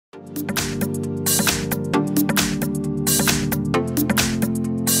Here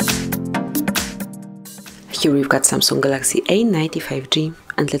we've got Samsung Galaxy A90 5G,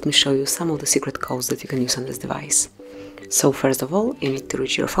 and let me show you some of the secret codes that you can use on this device. So first of all, you need to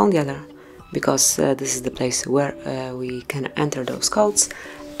reach your phone dealer, because this is the place where we can enter those codes.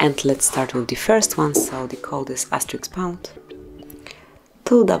 And let's start with the first one. So the code is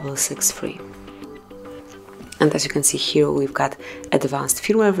 *2663. And as you can see here, we've got advanced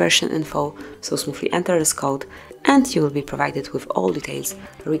firmware version info, so smoothly enter this code and you will be provided with all details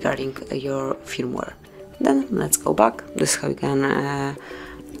regarding your firmware. Then let's go back. This is how you can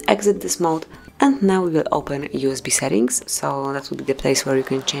exit this mode. And now we will open USB settings. So that will be the place where you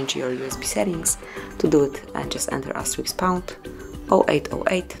can change your USB settings. To do it, just enter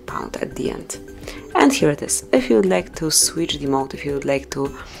 *0808# at the end. And here it is. If you would like to switch the mode, if you would like to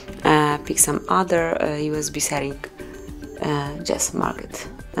pick some other USB setting, just mark it.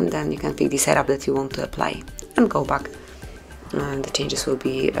 And then you can pick the setup that you want to apply and go back. And the changes will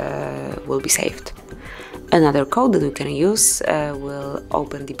be saved. Another code that we can use will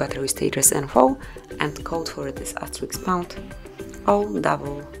open the battery status info, and code for it is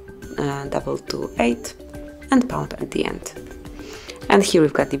 *02228 and pound at the end. And here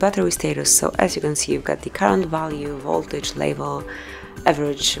we've got the battery status, so as you can see, you've got the current value, voltage level,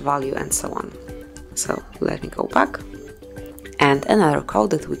 average value, and so on. So let me go back. And another code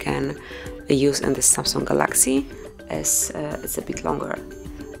that we can use in this Samsung Galaxy is it's a bit longer.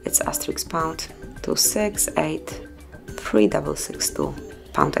 It's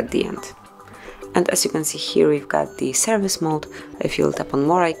 *2683662# at the end. And as you can see here, we've got the service mode. If you'll tap on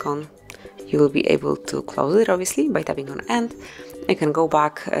more icon, you will be able to close it, obviously, by tapping on end. You can go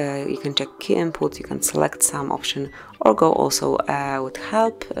back, you can check key input, you can select some option, or go also with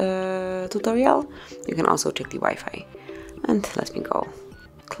help tutorial. You can also check the Wi-Fi. And let me go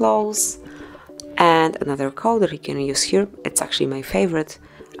close. And another code that you can use here, it's actually my favorite.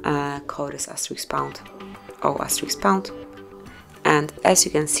 Code is *O**. And as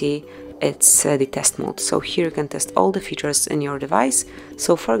you can see, it's the test mode. So here you can test all the features in your device.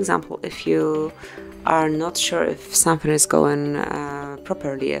 So for example, if you are not sure if something is going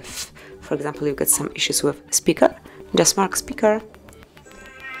properly, if for example you've got some issues with speaker, just mark speaker.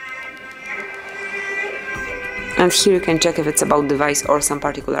 And here you can check if it's about device or some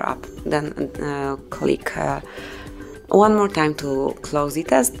particular app. Then click one more time to close the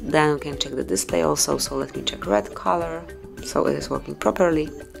test. Then we can check the display also. So let me check red color. So it is working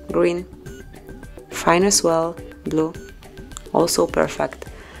properly. Green, fine as well. Blue, also perfect.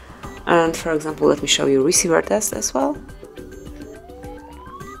 And for example, let me show you receiver test as well.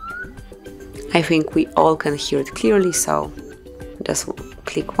 I think we all can hear it clearly, so just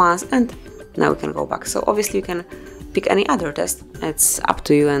click once and now we can go back. So obviously you can pick any other test. It's up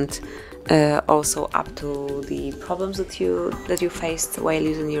to you, and also up to the problems that you faced while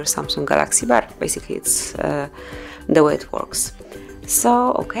using your Samsung Galaxy, but basically it's the way it works.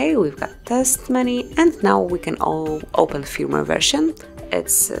 So okay, we've got test menu, and now we can all open firmware version.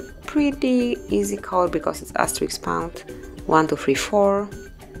 It's a pretty easy code because it's *1234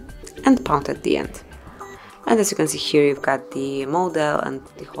 and pound at the end. And as you can see here, you've got the model and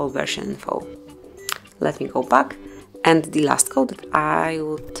the whole version info. Let me go back. And the last code that I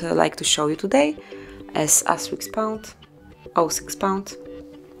would like to show you today is *06#.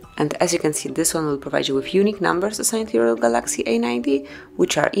 And as you can see, this one will provide you with unique numbers assigned to your Galaxy A90,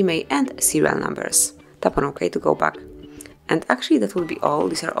 which are IMEI and serial numbers. Tap on OK to go back. And actually that will be all.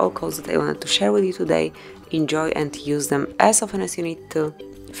 These are all codes that I wanted to share with you today. Enjoy and use them as often as you need to.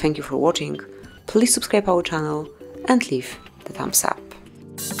 Thank you for watching. Please subscribe our channel and leave the thumbs up.